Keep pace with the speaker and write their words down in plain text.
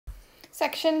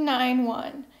Section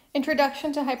 9.1,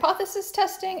 Introduction to Hypothesis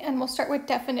Testing, and we'll start with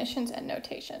definitions and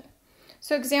notation.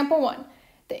 So example 1,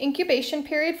 the incubation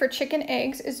period for chicken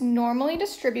eggs is normally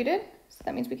distributed, so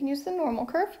that means we can use the normal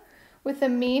curve, with a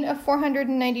mean of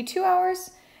 492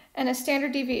 hours and a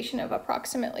standard deviation of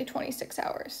approximately 26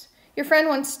 hours. Your friend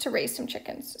wants to raise some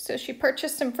chickens, so she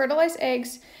purchased some fertilized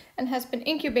eggs and has been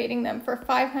incubating them for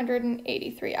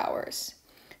 583 hours.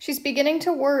 She's beginning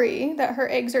to worry that her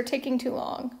eggs are taking too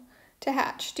long to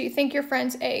hatch. Do you think your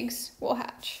friend's eggs will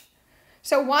hatch?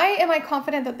 So why am I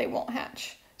confident that they won't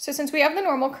hatch? So since we have the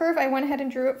normal curve, I went ahead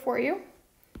and drew it for you.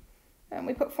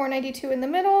 We put 492 in the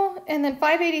middle, and then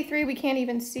 583 we can't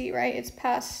even see, right? It's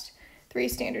past 3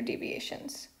 standard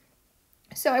deviations.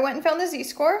 So I went and found the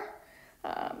z-score.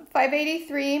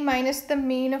 583 minus the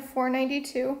mean of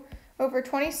 492 over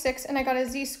 26, and I got a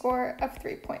z-score of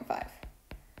 3.5,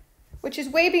 which is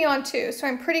way beyond 2, so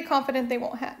I'm pretty confident they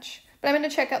won't hatch. But I'm going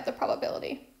to check out the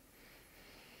probability.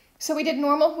 So we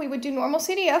would do normal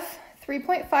CDF.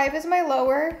 3.5 is my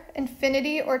lower,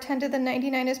 infinity or 10 to the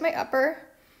 99 is my upper,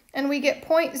 and we get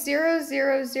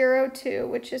 0.0002,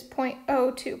 which is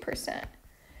 0.02%.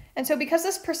 And so because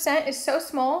this percent is so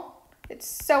small,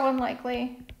 it's so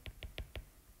unlikely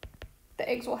the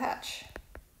eggs will hatch.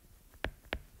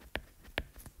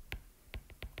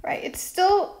 Right, it's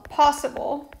still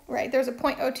possible, right? There's a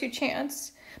 0.02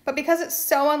 chance, but because it's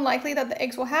so unlikely that the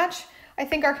eggs will hatch, I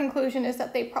think our conclusion is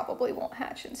that they probably won't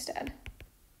hatch instead.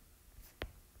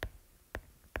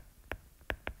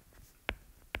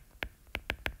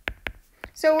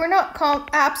 So we're not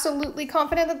absolutely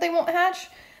confident that they won't hatch,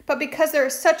 but because there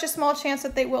is such a small chance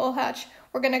that they will hatch,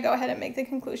 we're going to go ahead and make the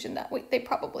conclusion that they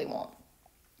probably won't.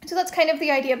 So that's kind of the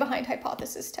idea behind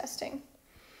hypothesis testing.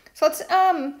 So let's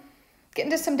get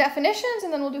into some definitions,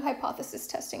 and then we'll do hypothesis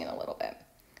testing in a little bit.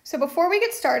 So before we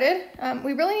get started,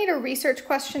 we really need a research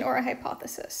question or a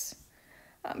hypothesis.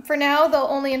 For now, they'll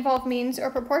only involve means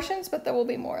or proportions, but there will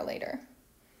be more later.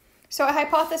 So a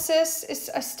hypothesis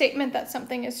is a statement that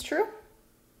something is true.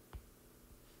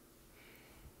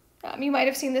 You might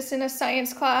have seen this in a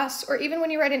science class, or even when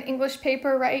you write an English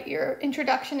paper, right? Your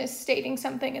introduction is stating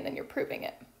something and then you're proving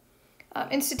it.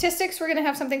 In statistics, we're going to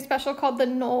have something special called the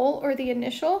null or the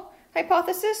initial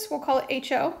hypothesis. We'll call it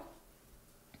HO.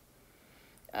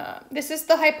 This is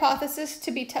the hypothesis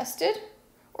to be tested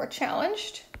or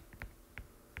challenged.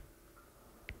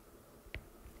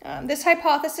 This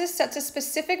hypothesis sets a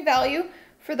specific value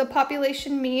for the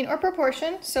population mean or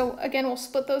proportion. So again, we'll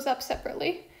split those up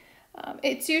separately.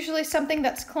 It's usually something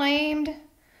that's claimed.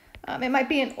 It might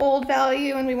be an old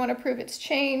value and we want to prove it's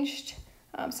changed.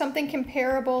 Something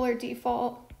comparable or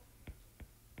default.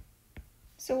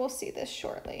 So we'll see this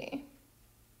shortly.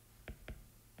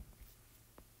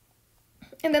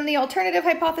 And then the alternative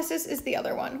hypothesis is the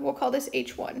other one. We'll call this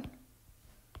H1.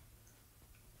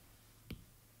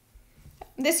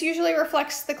 This usually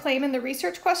reflects the claim in the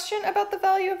research question about the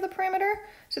value of the parameter.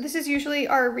 So this is usually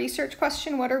our research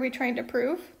question. What are we trying to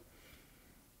prove?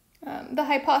 The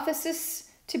hypothesis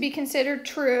to be considered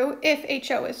true if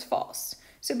HO is false.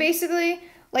 So basically,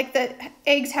 like the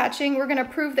eggs hatching, we're going to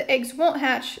prove the eggs won't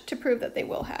hatch to prove that they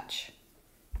will hatch.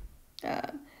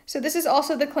 So this is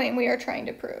also the claim we are trying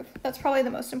to prove. That's probably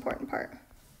the most important part.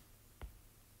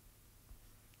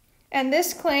 And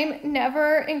this claim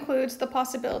never includes the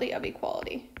possibility of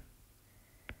equality,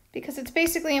 because it's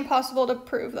basically impossible to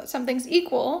prove that something's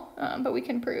equal, but we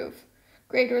can prove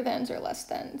greater thans or less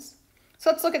thans. So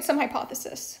let's look at some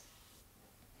hypothesis.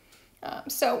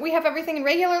 So we have everything in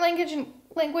regular language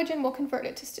and we'll convert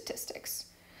it to statistics.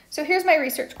 So here's my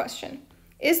research question.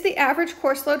 Is the average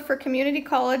course load for community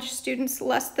college students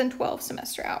less than 12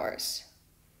 semester hours?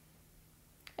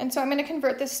 And so I'm going to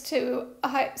convert this to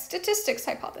a statistics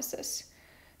hypothesis.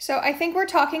 So I think we're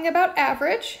talking about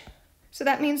average. So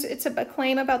that means it's a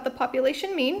claim about the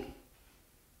population mean.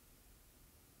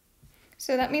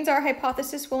 So that means our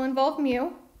hypothesis will involve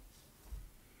mu.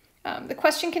 The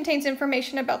question contains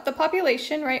information about the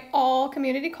population, right? All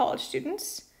community college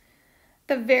students.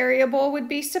 The variable would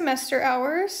be semester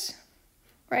hours,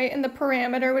 right? And the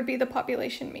parameter would be the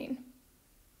population mean.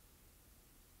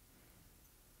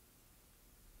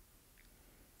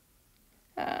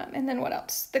 And then what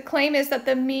else? The claim is that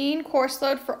the mean course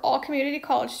load for all community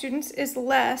college students is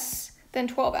less than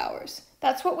 12 hours.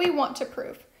 That's what we want to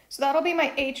prove. So that'll be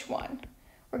my H1.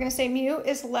 We're going to say mu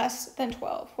is less than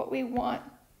 12, what we want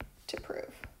to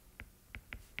prove.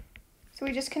 So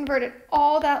we just converted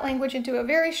all that language into a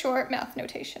very short math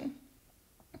notation.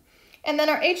 And then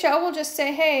our HL will just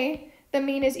say, hey, the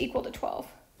mean is equal to 12.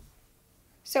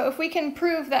 So if we can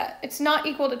prove that it's not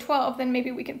equal to 12, then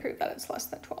maybe we can prove that it's less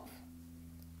than 12.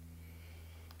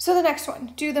 So the next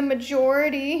one,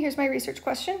 here's my research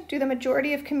question, do the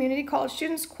majority of community college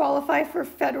students qualify for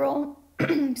federal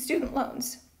student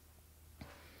loans?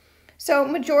 So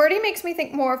majority makes me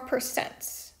think more of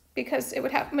percents, because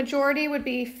majority would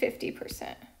be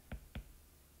 50%,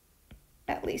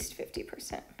 at least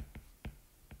 50%.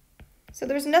 So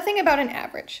there's nothing about an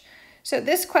average. So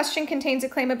this question contains a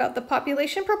claim about the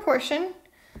population proportion,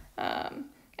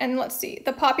 and let's see,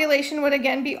 the population would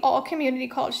again be all community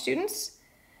college students.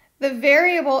 The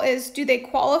variable is, do they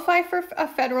qualify for a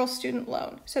federal student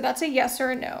loan? So that's a yes or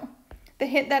a no. The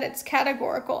hint that it's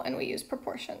categorical and we use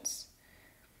proportions.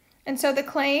 And so the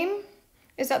claim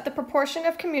is that the proportion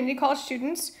of community college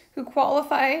students who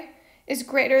qualify is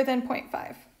greater than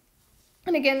 0.5.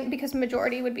 And again, because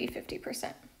majority would be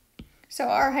 50%. So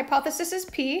our hypothesis is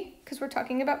P, because we're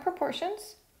talking about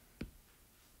proportions.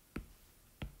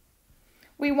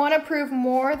 We want to prove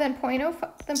more than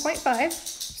 0.5,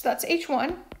 so that's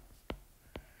H1.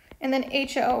 And then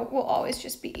HO will always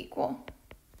just be equal.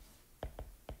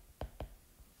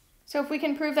 So if we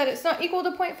can prove that it's not equal to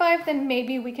 0.5, then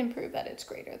maybe we can prove that it's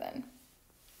greater than.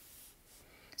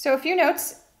 So a few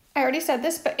notes, I already said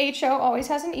this, but HO always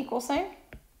has an equal sign.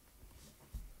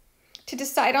 To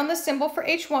decide on the symbol for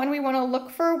H1, we want to look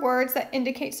for words that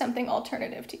indicate something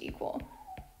alternative to equal.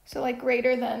 So like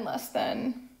greater than, less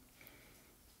than.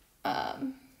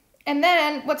 And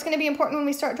then what's going to be important when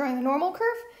we start drawing the normal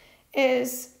curve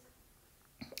is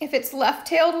if it's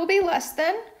left-tailed will be less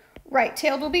than,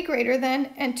 right-tailed will be greater than,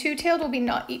 and two-tailed will be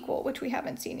not equal, which we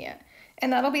haven't seen yet.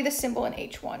 And that'll be the symbol in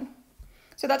H1.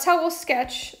 So that's how we'll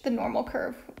sketch the normal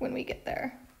curve when we get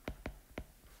there.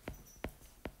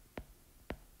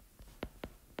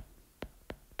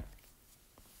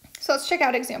 So let's check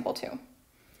out example 2.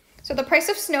 So the price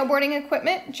of snowboarding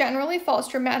equipment generally falls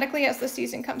dramatically as the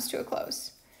season comes to a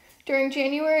close. During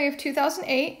January of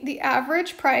 2008, the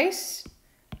average price,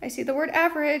 I see the word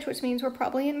average, which means we're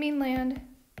probably in mean land,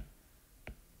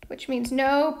 which means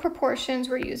no proportions,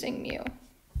 we're using mu.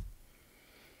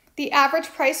 The average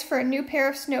price for a new pair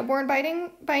of snowboard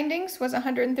bindings was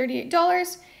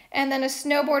 $138, and then a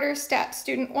snowboarder stat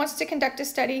student wants to conduct a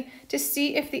study to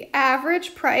see if the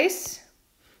average price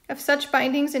of such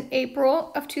bindings in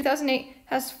April of 2008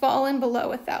 has fallen below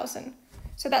 1,000.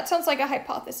 So that sounds like a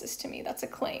hypothesis to me. That's a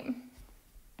claim.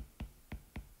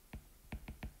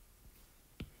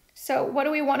 So what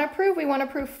do we want to prove? We want to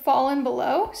prove fallen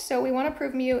below. So we want to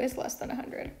prove mu is less than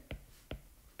 100.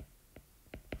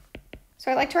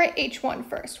 So I like to write H1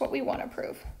 first, what we want to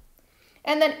prove.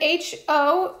 And then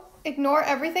HO, ignore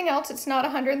everything else. It's not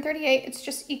 138. It's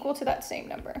just equal to that same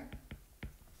number.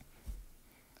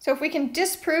 So if we can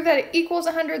disprove that it equals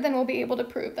 100, then we'll be able to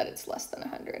prove that it's less than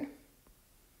 100.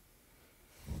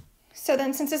 So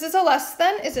then since this is a less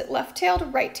than, is it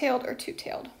left-tailed, right-tailed, or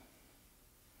two-tailed?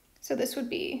 So this would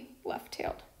be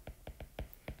left-tailed.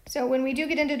 So when we do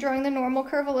get into drawing the normal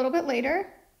curve a little bit later,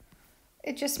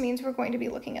 it just means we're going to be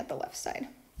looking at the left side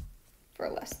for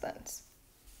less thans.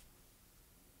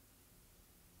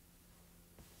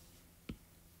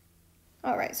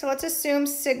 All right, so let's assume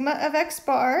sigma of x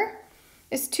bar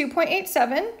is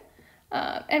 2.87,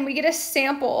 and we get a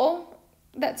sample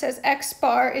that says x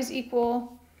bar is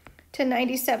equal to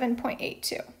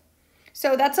 97.82.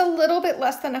 So that's a little bit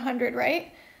less than 100,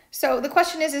 right? So the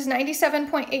question is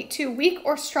 97.82 weak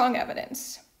or strong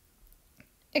evidence?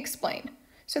 Explain.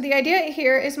 So the idea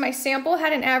here is my sample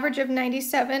had an average of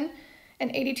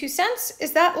 97.82 cents.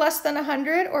 Is that less than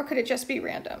 100, or could it just be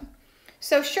random?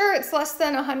 So sure, it's less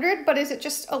than 100, but is it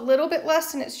just a little bit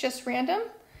less and it's just random?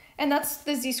 And that's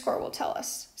the z-score will tell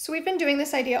us. So we've been doing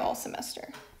this idea all semester.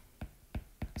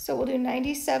 So we'll do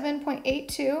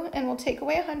 97.82 and we'll take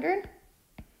away 100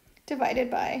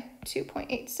 divided by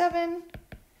 2.87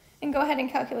 and go ahead and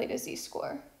calculate a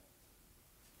z-score.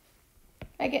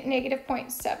 I get negative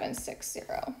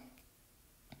 0.760.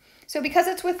 So because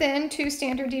it's within 2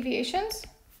 standard deviations,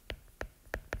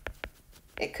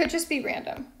 it could just be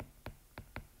random.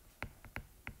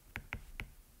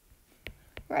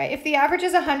 Right, if the average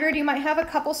is 100, you might have a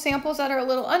couple samples that are a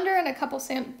little under and a couple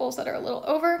samples that are a little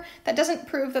over. That doesn't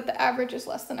prove that the average is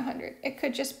less than 100. It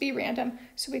could just be random,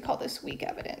 so we call this weak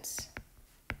evidence.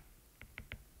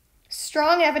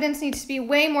 Strong evidence needs to be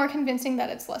way more convincing that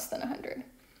it's less than 100.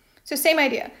 So same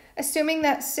idea. Assuming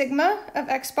that sigma of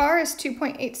x bar is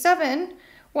 2.87,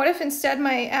 what if instead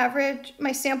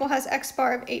my sample has x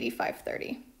bar of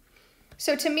 85.30?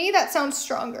 So to me, that sounds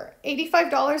stronger.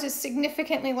 $85 is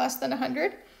significantly less than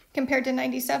 100 compared to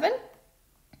 97.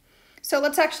 So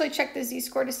let's actually check the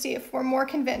z-score to see if we're more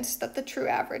convinced that the true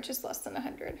average is less than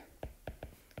 100.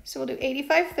 So we'll do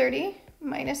 85.30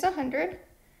 minus 100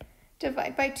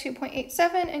 divide by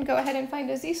 2.87, and go ahead and find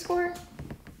a z-score.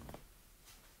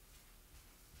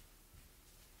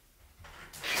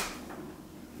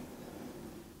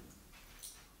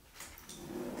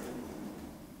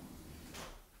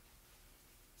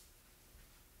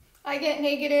 I get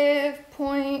negative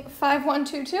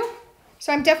 0.5122,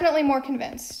 so I'm definitely more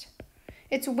convinced.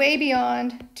 It's way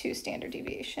beyond 2 standard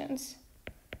deviations.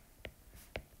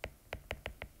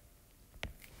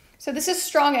 So this is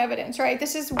strong evidence, right?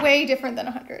 This is way different than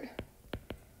 100.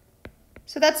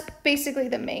 So that's basically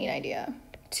the main idea.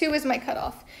 2 is my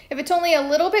cutoff. If it's only a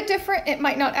little bit different, it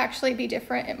might not actually be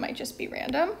different. It might just be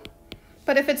random.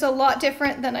 But if it's a lot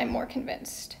different, then I'm more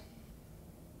convinced.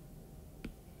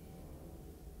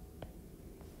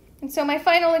 And so my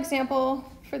final example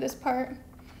for this part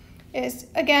is,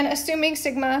 again, assuming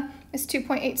sigma is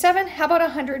 2.87, how about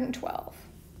 112?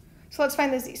 So let's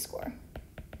find the z-score.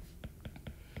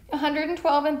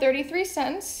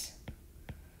 112.33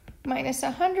 minus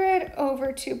 100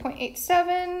 over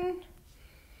 2.87,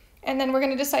 and then we're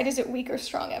going to decide, is it weak or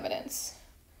strong evidence?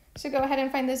 So go ahead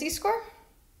and find the z-score.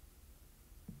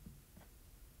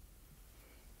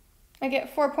 I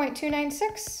get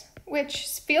 4.296, which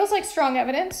feels like strong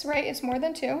evidence, right? It's more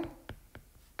than 2.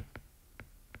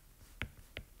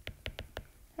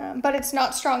 But it's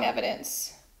not strong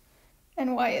evidence.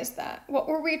 And why is that? What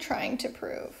were we trying to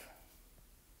prove?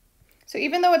 So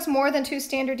even though it's more than 2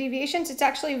 standard deviations, it's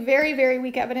actually very, very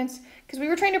weak evidence because we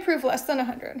were trying to prove less than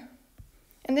 100.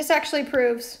 And this actually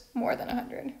proves more than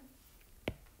 100.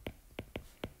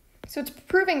 So it's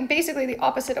proving basically the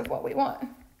opposite of what we want.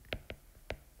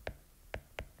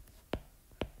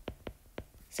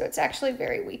 So it's actually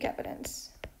very weak evidence.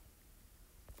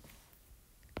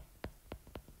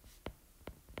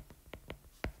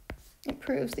 It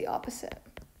proves the opposite.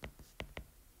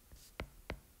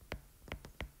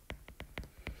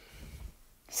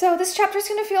 So this chapter is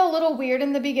going to feel a little weird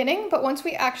in the beginning, but once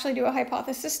we actually do a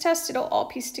hypothesis test, it'll all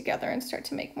piece together and start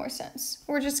to make more sense.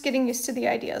 We're just getting used to the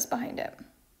ideas behind it.